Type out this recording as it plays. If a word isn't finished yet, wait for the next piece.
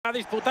a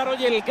disputar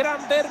hoy el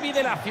gran derbi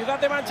de la ciudad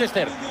de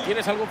Manchester.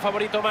 ¿Tienes algún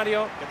favorito,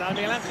 Mario? ¿Qué tal,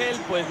 Miguel Ángel?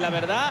 Pues la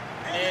verdad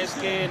es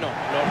que no.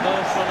 Los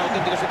dos son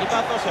auténticos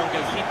equipazos y aunque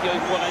el City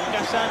hoy juega en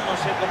casa, no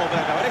sé cómo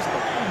puede acabar esto.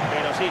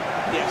 Pero sí,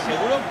 te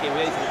aseguro que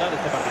voy a disfrutar de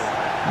este partido.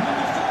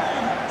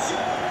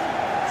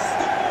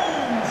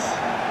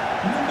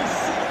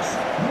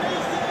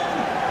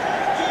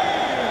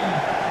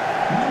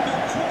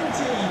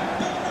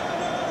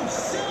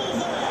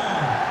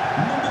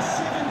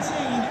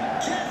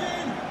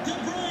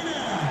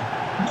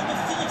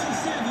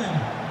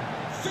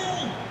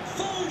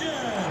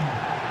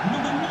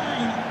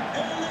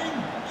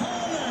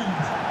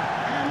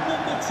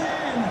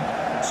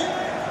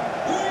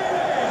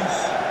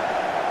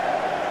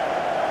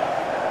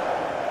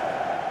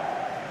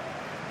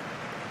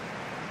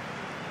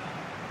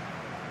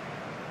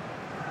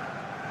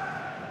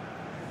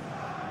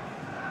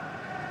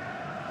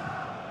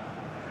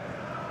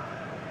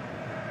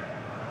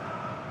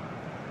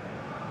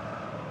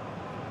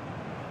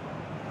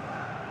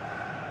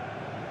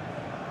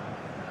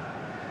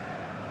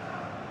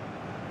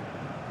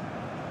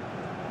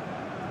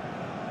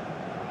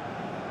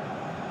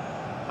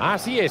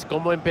 Así es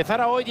como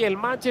empezará hoy el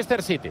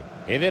Manchester City.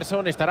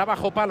 Ederson estará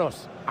bajo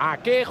palos.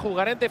 Ake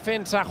jugará en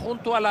defensa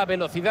junto a la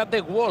velocidad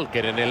de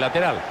Walker en el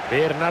lateral.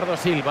 Bernardo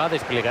Silva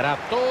desplegará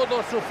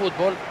todo su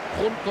fútbol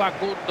junto a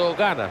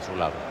Gundogan a su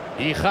lado.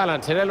 Y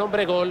Haaland será el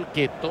hombre gol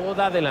que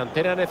toda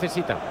delantera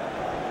necesita.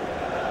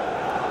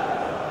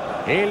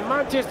 El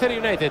Manchester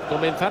United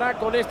comenzará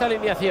con esta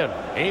alineación.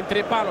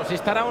 Entre palos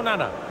estará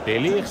Onana. De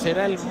Ligt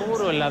será el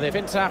muro en la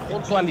defensa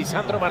junto a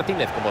Lisandro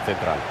Martínez como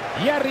central.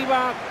 Y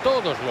arriba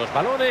todos los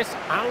balones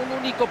a un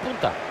único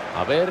punta.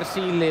 A ver si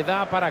le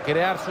da para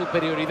crear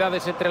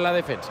superioridades entre la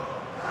defensa.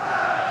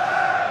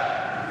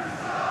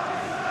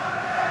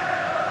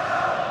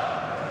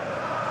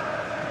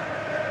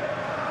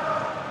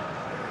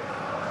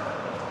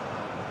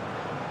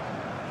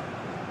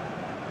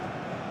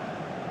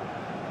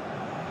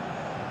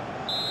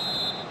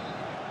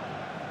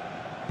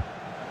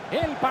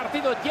 El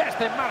partido ya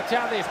está en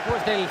marcha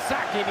después del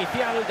saque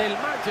inicial del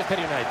Manchester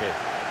United.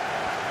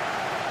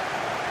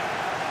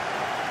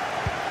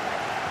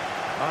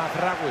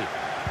 Mazraoui.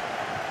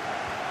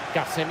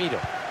 Casemiro.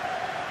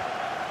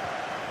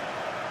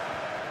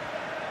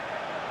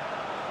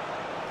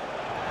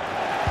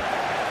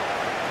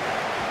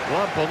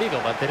 No han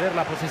podido mantener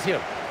la posesión.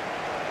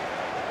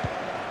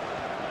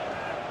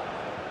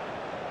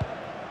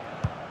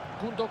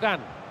 Gundogan.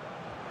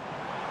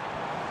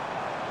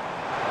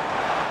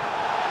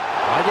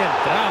 Vaya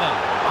entrada,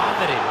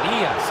 madre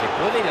mía, se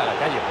puede ir a la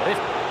calle por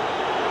esto.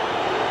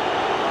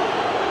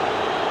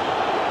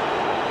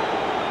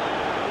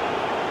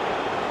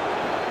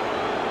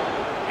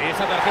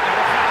 Esa tarjeta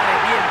roja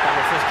revienta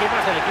los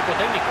esquemas del equipo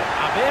técnico.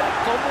 A ver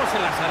cómo se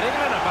las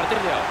arreglan a partir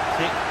de ahora.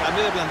 Sí,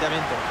 cambio de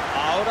planteamiento.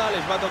 Ahora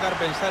les va a tocar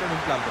pensar en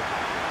un plan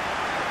B.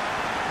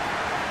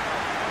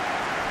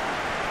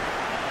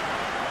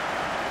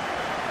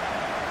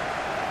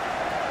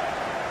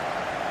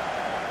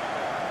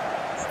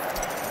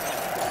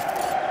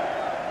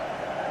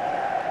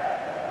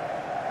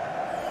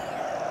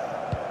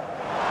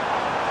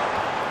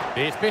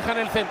 Despejan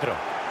el centro.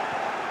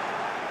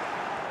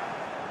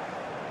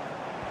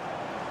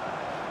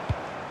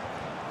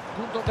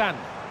 Gundogan.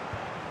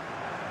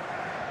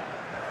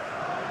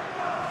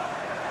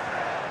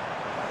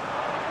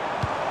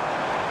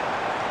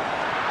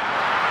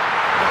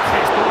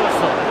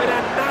 Gestuoso, no era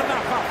nada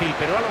fácil,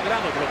 pero ha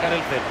logrado bloquear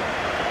el centro.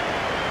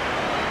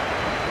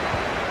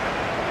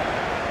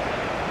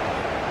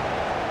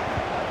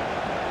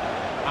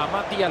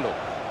 Amad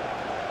Diallo.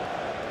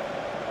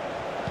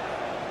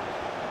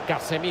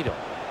 Casemiro.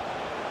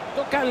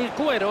 Toca el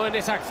cuero en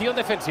esa acción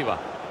defensiva.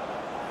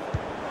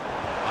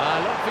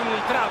 Balón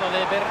filtrado de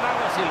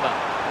Bernardo Silva.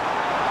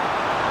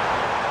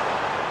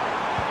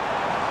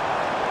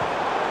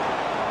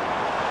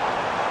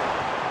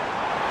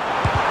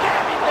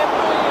 ¡Kevin De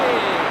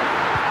Bruyne!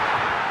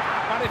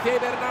 Aparece ahí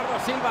Bernardo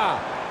Silva.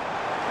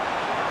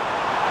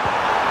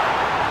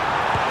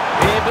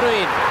 De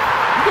Bruyne.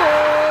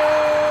 ¡Gol!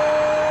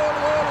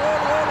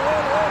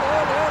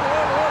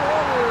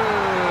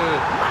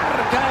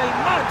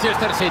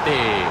 Manchester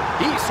City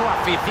y su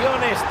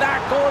afición está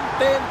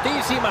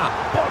contentísima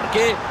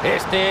porque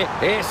este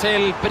es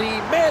el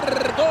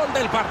primer gol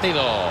del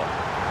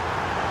partido.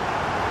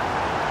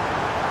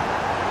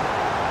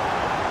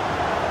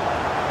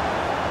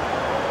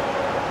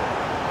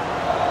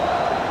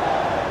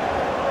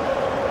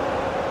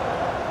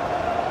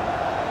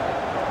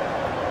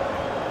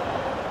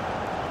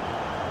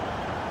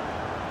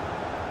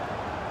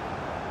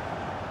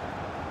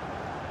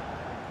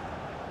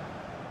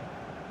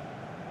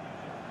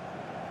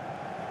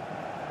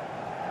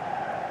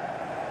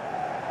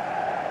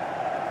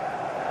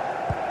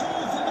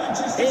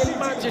 El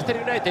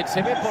Manchester United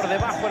se ve por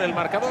debajo en el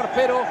marcador,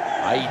 pero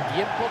hay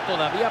tiempo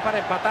todavía para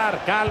empatar.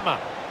 Calma.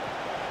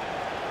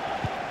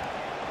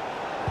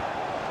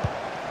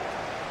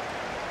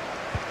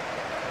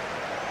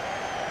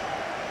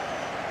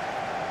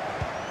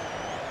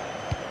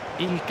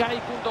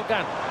 Ilkay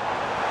Gundogan.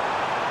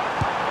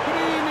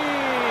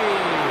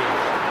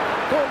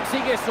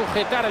 Consigue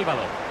sujetar el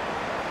balón.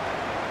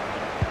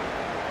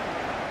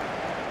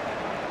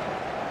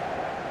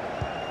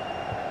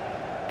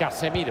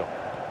 Casemiro.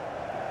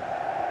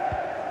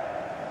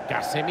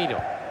 Casemiro.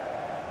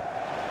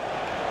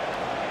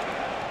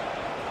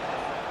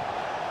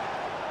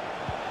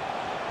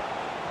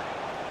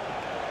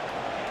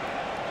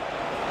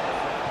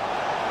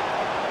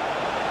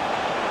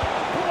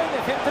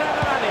 Puede centrar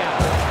al área.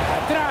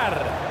 Entrar.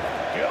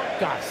 ¡Qué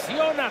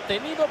ocasión ha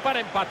tenido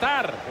para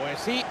empatar! Pues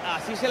sí,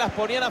 así se las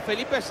ponían a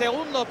Felipe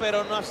II,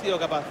 pero no ha sido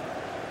capaz.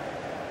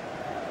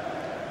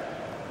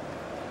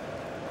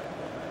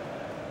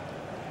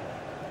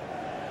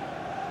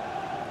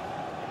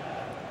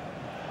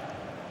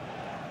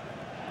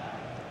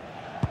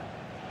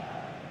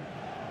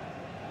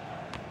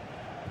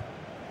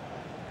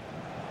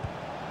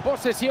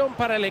 Posesión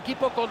para el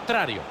equipo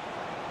contrario.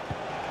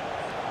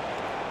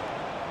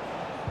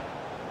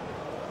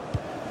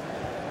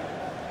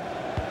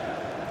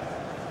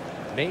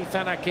 Man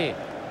Utd.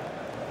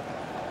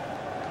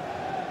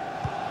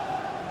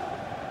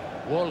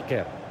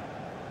 Walker.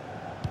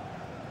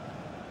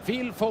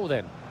 Phil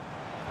Foden.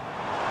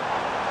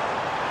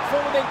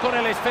 Foden con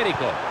el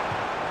esférico.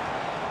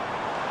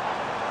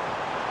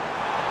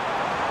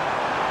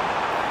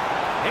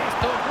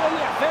 Esto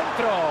vuelve a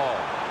centro.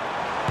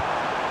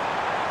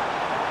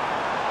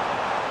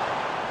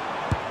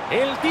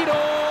 El tiro.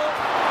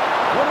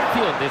 Buena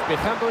acción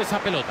despejando esa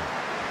pelota.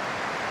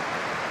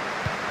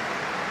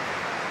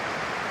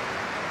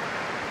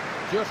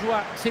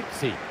 Joshua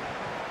Zirkzee.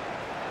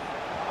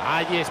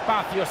 Hay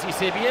espacios y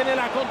se viene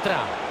la contra.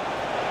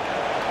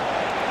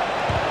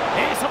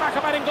 Eso va a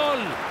acabar en gol.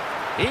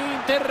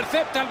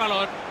 Intercepta el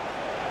balón.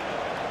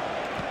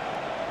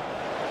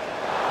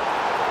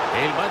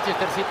 El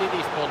Manchester City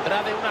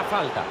dispondrá de una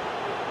falta.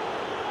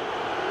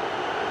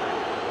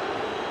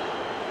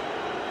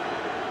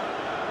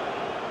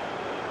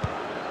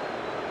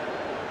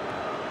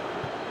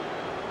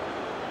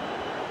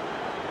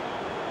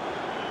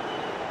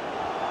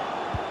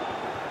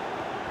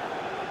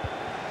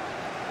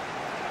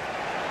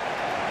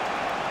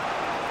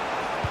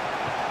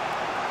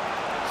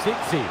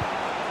 Zirkzee.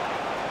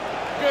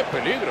 ¡Qué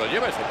peligro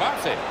lleva ese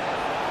pase!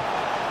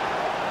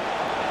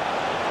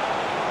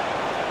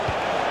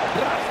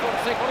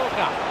 Rashford se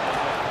coloca.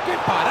 ¡Qué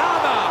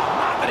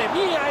parada! ¡Madre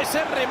mía!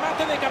 Ese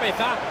remate de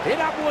cabeza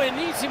era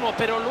buenísimo,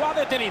 pero lo ha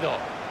detenido.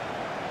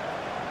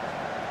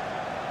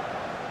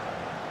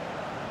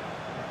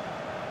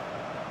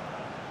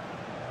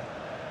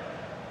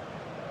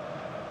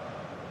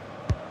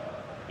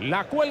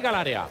 La cuelga al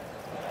área.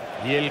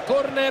 Y el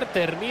córner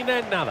termina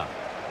en nada.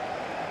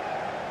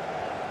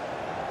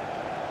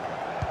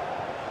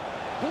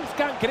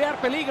 Buscan crear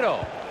peligro.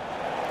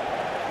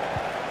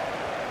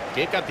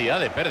 Qué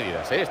cantidad de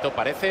pérdidas, ¿eh? Esto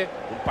parece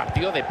un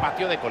partido de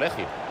patio de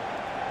colegio.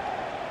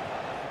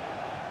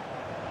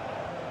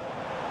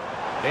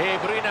 De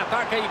Bruyne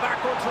ataca y va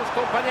con sus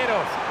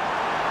compañeros.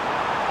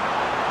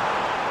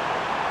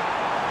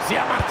 Se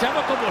ha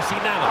marchado como si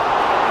nada.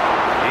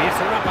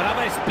 Es una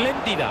parada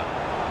espléndida.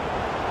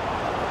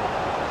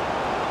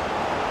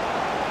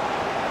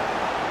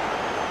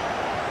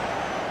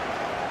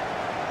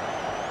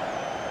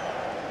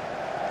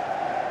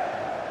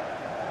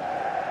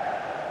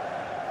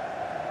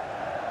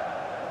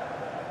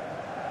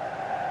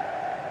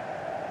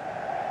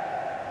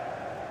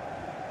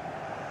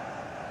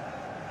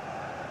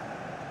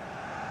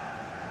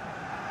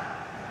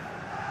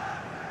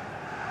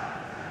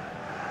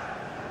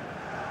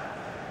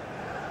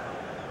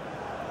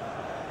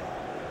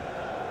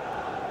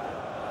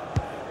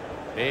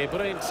 De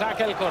Bruyne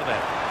saca el córner.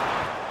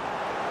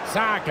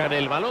 Sacan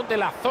el balón de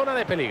la zona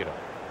de peligro.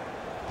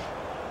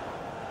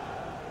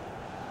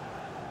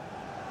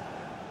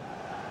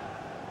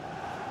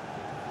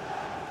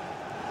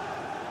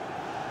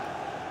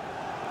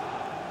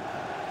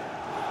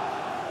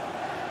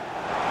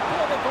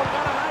 Puede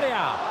colgar al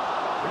área.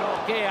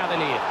 Bloquea de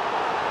Ligt.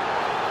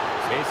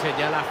 Se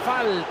señala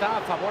falta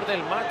a favor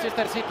del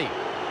Manchester City.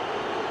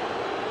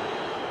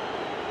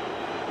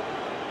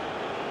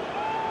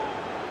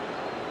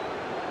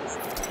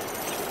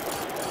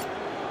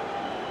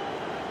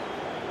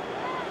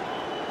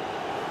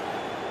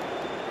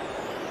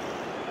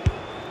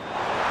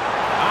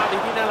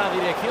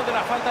 De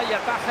la falta y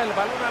ataja el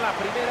balón a la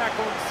primera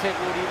con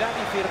seguridad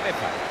y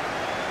firmeza.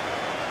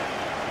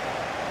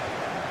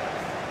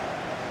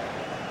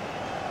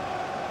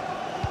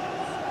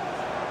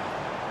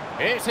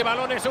 Ese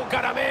balón es un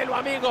caramelo,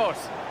 amigos.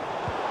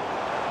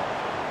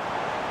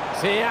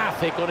 Se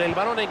hace con el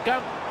balón en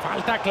campo.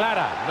 Falta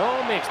clara.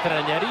 No me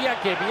extrañaría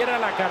que viera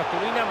la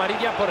cartulina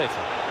amarilla por eso.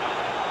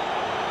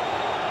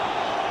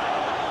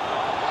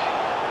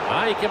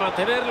 Hay que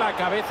mantener la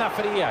cabeza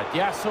fría.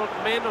 Ya son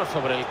menos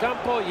sobre el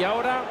campo y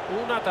ahora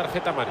una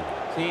tarjeta amarilla.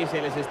 Sí,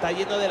 se les está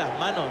yendo de las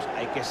manos.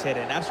 Hay que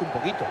serenarse un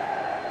poquito.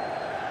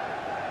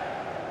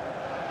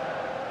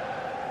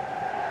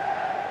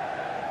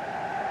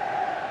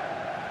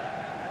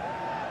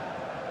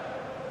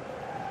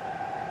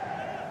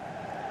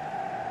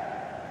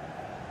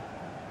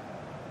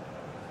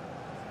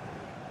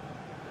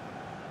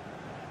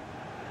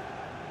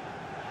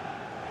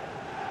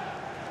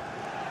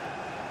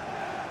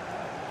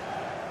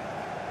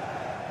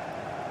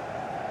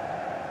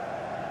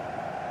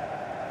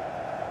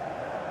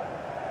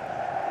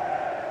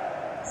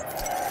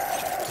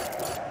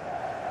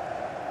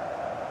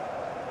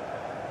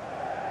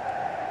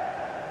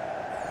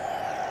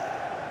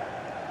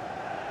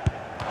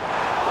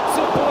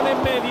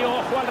 en medio,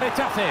 ojo al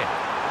rechace.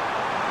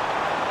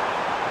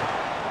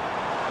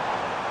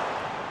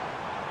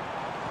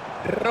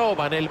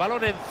 Roban el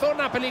balón en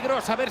zona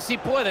peligrosa, a ver si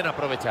pueden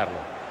aprovecharlo.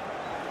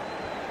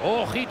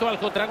 Ojito al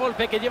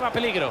contragolpe que lleva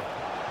peligro.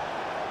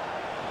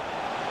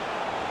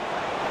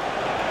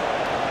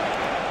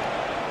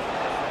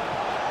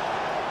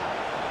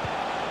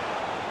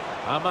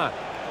 Amar.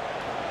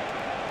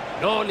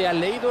 No le han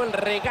leído el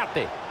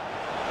regate.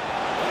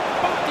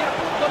 Empate a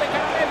punto de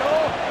caramelo.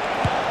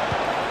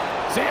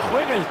 Se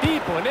juega el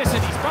tipo en ese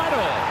disparo.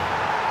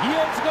 Y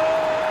es gol.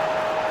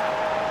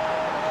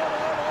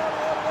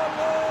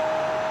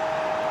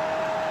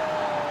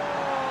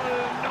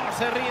 No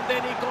se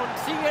rinden y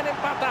consiguen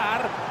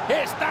empatar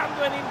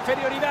estando en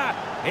inferioridad.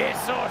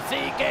 Eso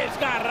sí que es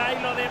garra y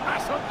lo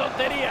demás son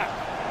tonterías.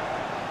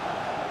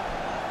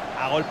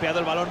 Ha golpeado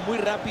el balón muy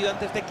rápido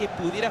antes de que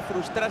pudiera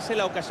frustrarse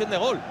la ocasión de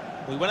gol.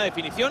 Muy buena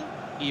definición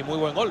y muy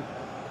buen gol.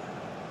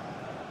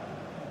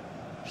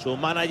 Su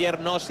manager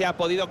no se ha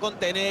podido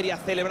contener y ha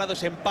celebrado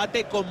ese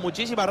empate con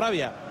muchísima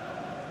rabia.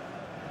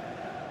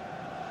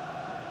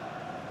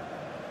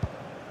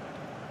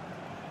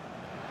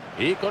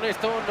 Y con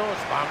esto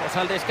nos vamos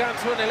al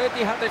descanso en el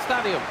Etihad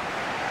Stadium.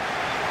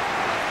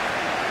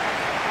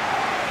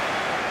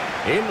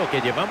 En lo que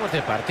llevamos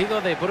de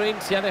partido, De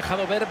Bruyne se ha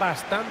dejado ver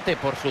bastante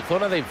por su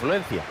zona de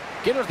influencia.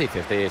 ¿Qué nos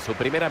dices de su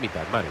primera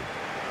mitad, Mari?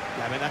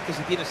 La verdad es que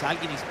si tienes a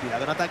alguien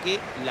inspirado en ataque,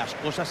 las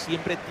cosas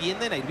siempre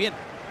tienden a ir bien.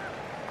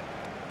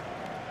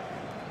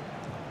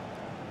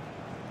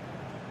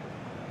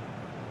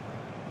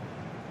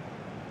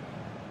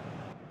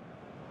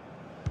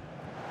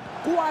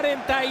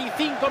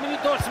 ¡45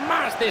 minutos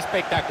más de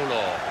espectáculo!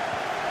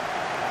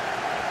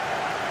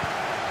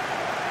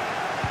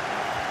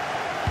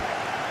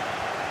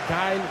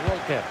 Kyle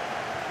Walker.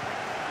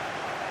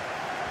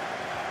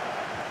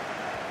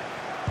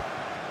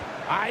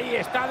 Ahí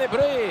está De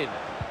Bruyne.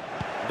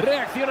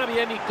 Reacciona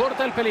bien y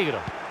corta el peligro.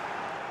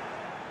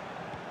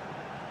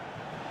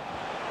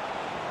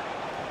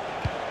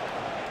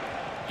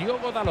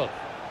 Diogo Dalot.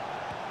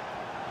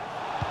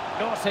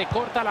 No se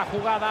corta la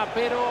jugada,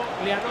 pero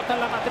le anotan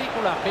la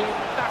matrícula.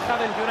 Ventaja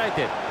del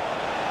United.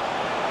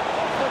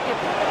 Ojo que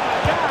puede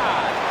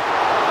marcar.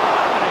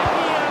 Madre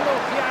mía lo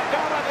que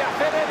acaba de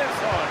hacer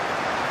Ederson.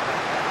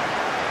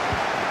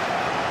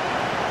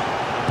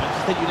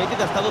 El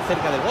United ha estado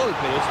cerca del gol,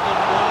 pero esto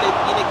no le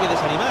tiene que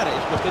desanimar.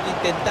 Es cuestión de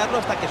intentarlo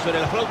hasta que suene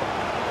la flauta.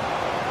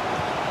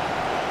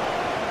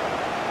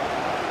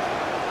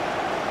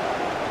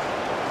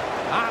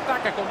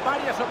 Ataca con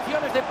varias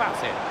opciones de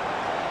pase.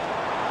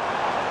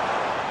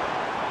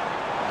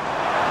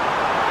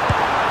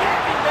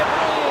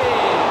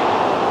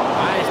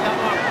 Ha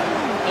estado a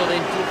punto de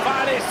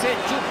enchufar ese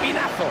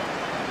chupinazo.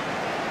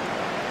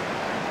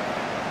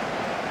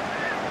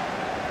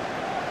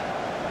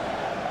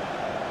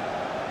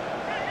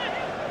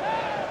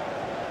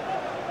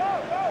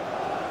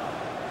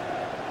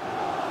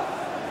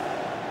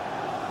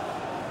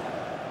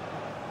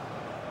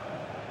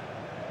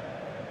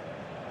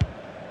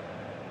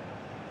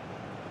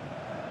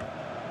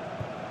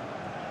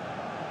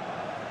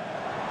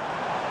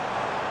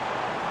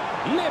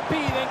 Le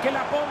piden que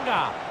la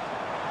ponga.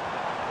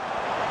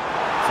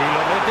 Si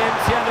lo meten,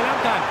 se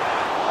adelantan.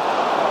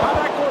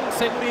 Para con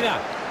seguridad.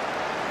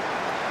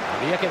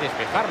 Había que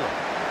despejarlo.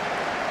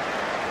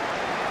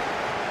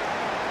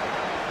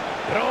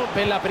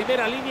 Rompen la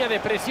primera línea de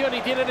presión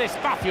y tienen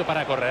espacio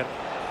para correr.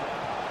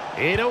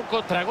 Era un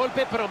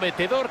contragolpe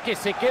prometedor que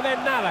se queda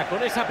en nada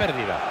con esa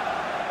pérdida.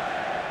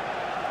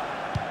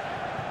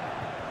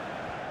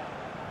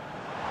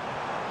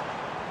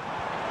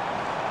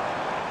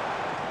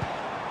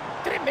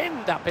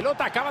 Tremenda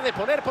pelota acaba de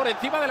poner por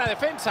encima de la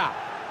defensa.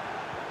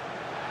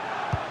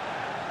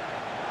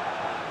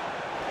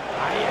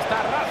 Ahí está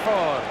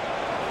Rashford.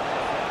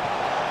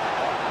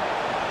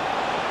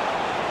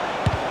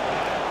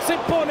 Se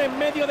pone en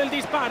medio del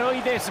disparo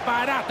y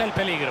desbarata el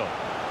peligro.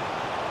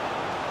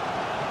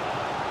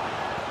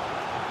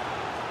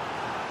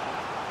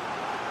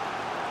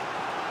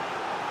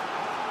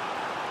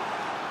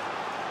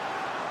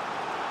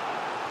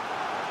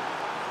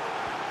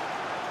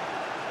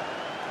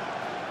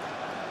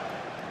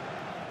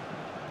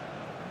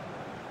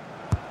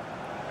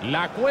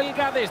 La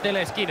cuelga desde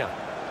la esquina.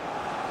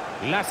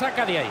 La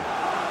saca de ahí.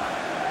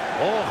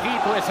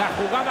 Ojito esa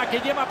jugada que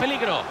lleva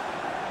peligro.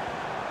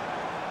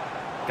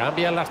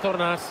 Cambian las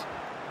tornas.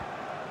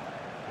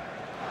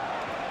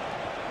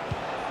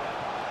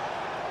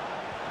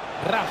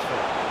 Rashford.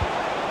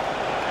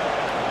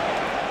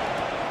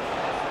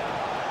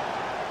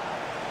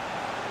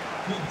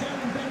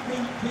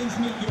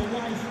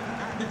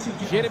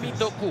 Jeremy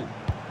Doku.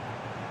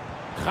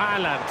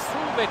 Haaland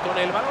sube con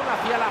el balón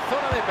hacia la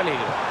zona de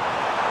peligro.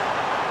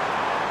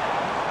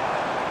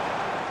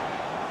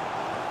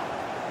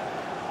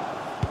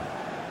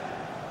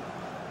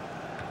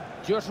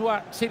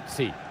 Joshua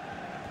Zirkzee.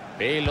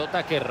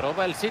 Pelota que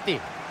roba el City.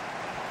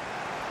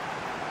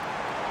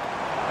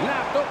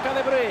 La toca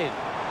De Bruyne.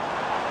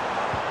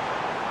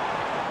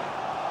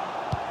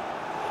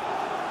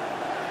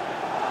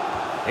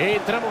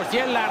 Entramos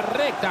ya en la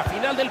recta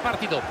final del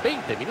partido.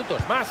 20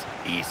 minutos más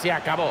y se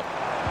acabó.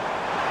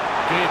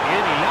 ¡Qué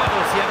bien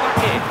hilado ese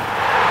ataque!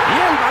 Y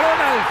el balón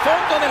al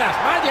fondo de las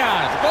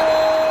mallas. ¡Gol!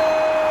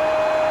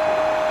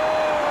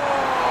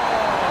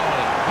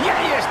 Y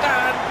ahí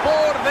están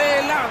por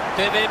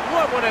delante de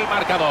nuevo en el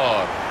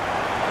marcador.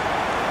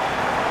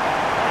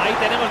 Ahí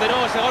tenemos de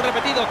nuevo ese gol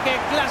repetido. ¡Qué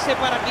clase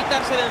para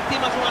quitarse de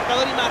encima su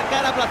marcador y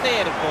marcar a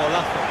placer!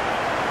 Golazo.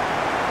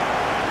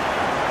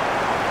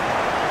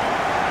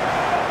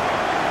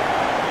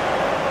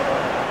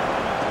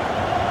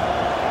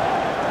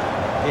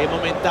 Qué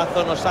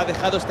momentazo nos ha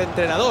dejado este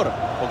entrenador.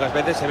 Pocas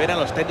veces se ven a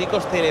los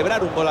técnicos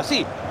celebrar un gol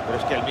así, pero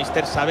es que el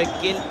míster sabe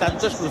que el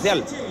tanto es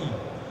crucial.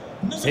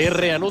 Se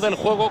reanuda el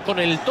juego con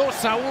el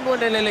 2-1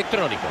 en el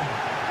electrónico.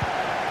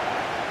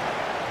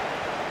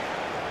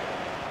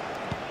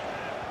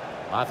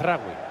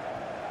 Mazraoui.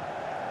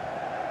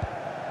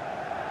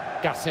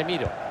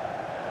 Casemiro.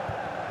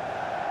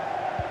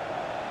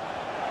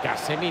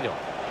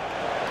 Casemiro.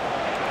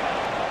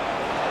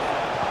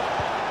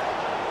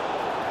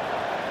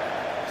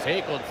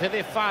 Se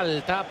concede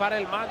falta para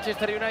el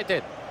Manchester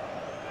United.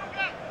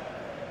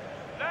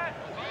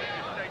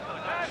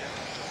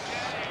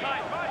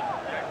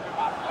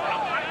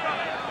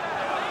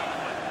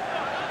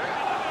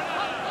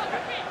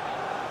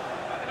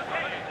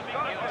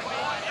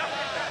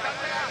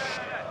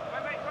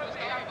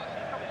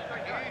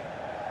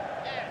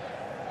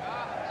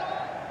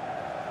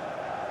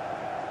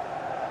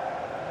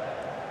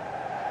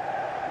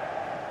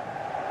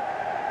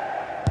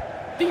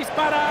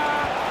 Dispara.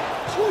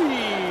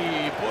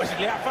 ¡Uy! Pues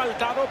le ha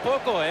faltado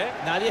poco, ¿eh?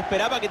 Nadie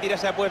esperaba que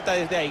tirase a puerta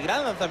desde ahí.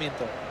 Gran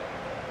lanzamiento.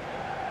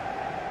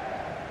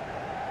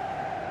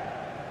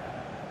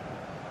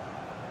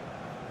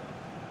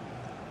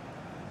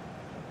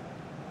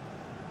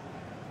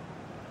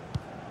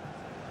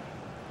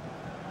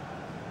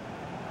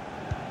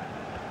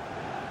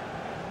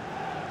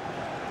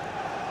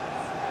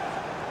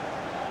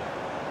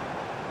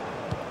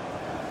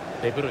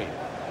 De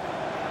Bruyne.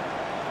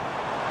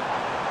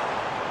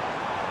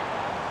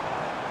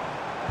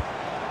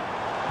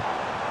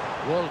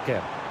 Walker.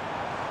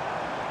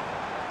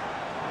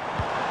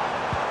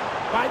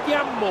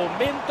 Vaya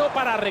momento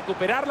para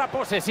recuperar la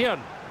posesión.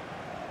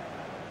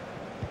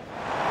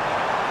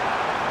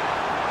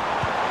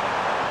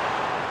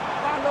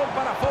 Balón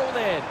para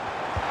Foden.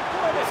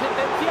 Puede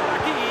sentenciar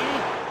aquí.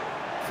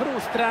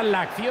 Frustra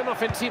la acción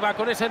ofensiva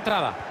con esa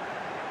entrada.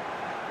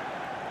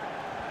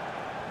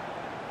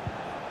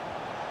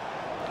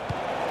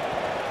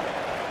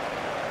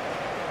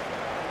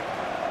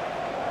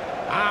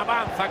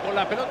 Avanza con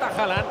la pelota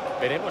Haaland.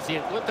 Veremos si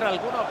encuentra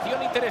alguna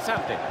opción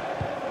interesante.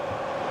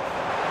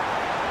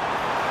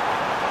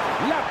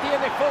 La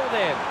tiene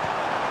Foden.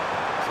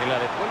 Se la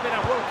devuelven a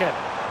Walker.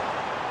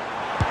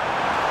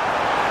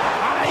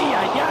 ¡Ay,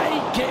 ay,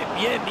 ay! ¡Qué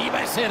bien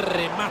iba ese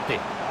remate!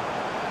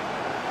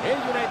 El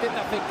United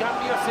hace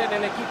cambios en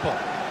el equipo.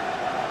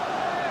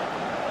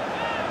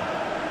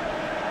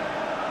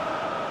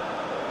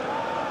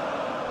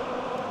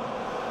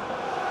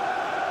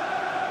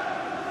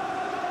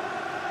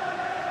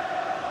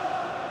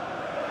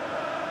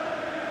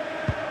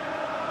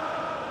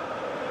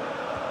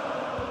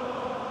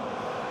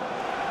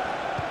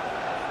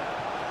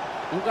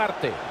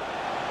 Ugarte.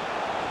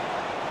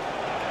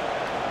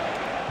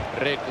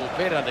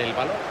 Recuperan el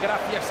balón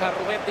gracias a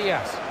Rubén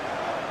Díaz.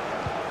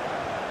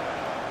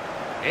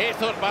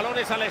 Esos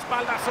balones a la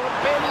espalda son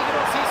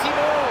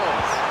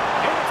peligrosísimos.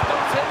 Esto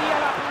sería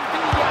la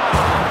puntilla.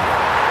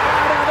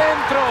 ¡Para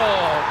adentro!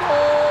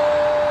 ¡Gol!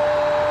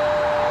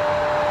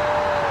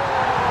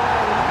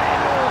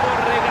 ¡Menudo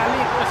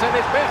regalito ese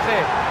despeje!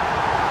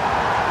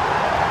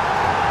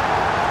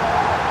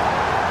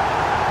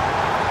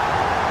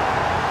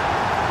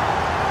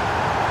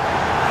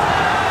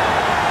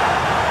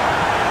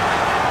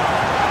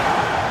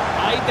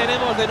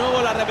 Tenemos de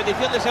nuevo la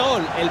repetición de ese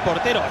gol. El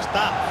portero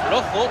está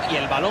flojo y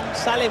el balón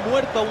sale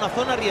muerto a una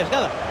zona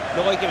arriesgada.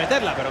 Luego hay que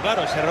meterla, pero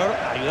claro, ese error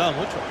ha ayudado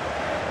mucho.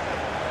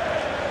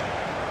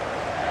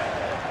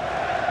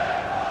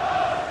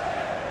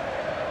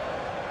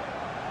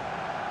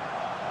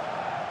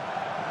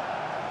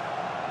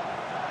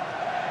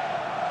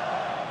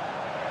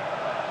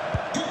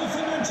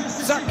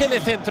 Saque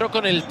de centro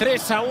con el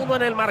 3-1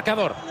 en el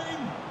marcador.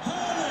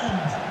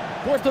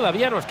 Pues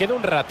todavía nos queda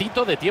un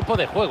ratito de tiempo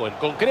de juego, en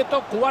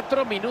concreto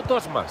 4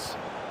 minutos más.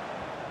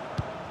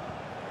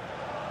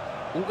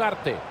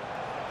 Ugarte.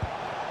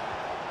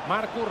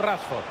 Marcus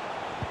Rashford.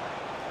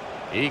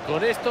 Y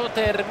con esto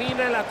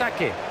termina el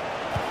ataque.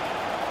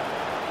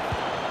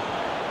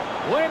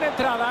 Buena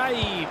entrada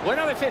y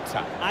buena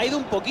defensa. Ha ido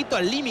un poquito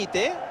al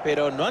límite,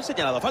 pero no han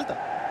señalado falta.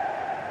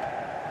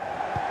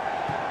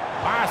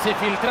 Pase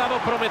filtrado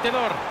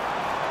prometedor.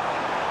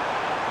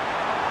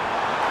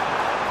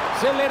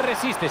 Se le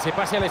resiste ese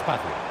pase al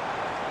espacio.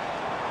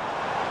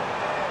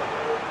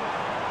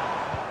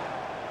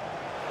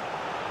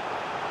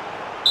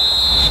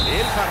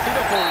 El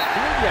partido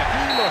concluye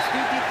aquí. Los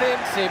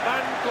Citizens se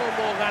van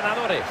como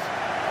ganadores.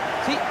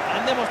 Sí, han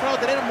han demostrado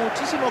tener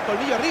muchísimo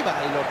colmillo arriba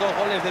y los 2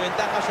 goles de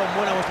ventaja son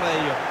buena muestra de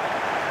ello.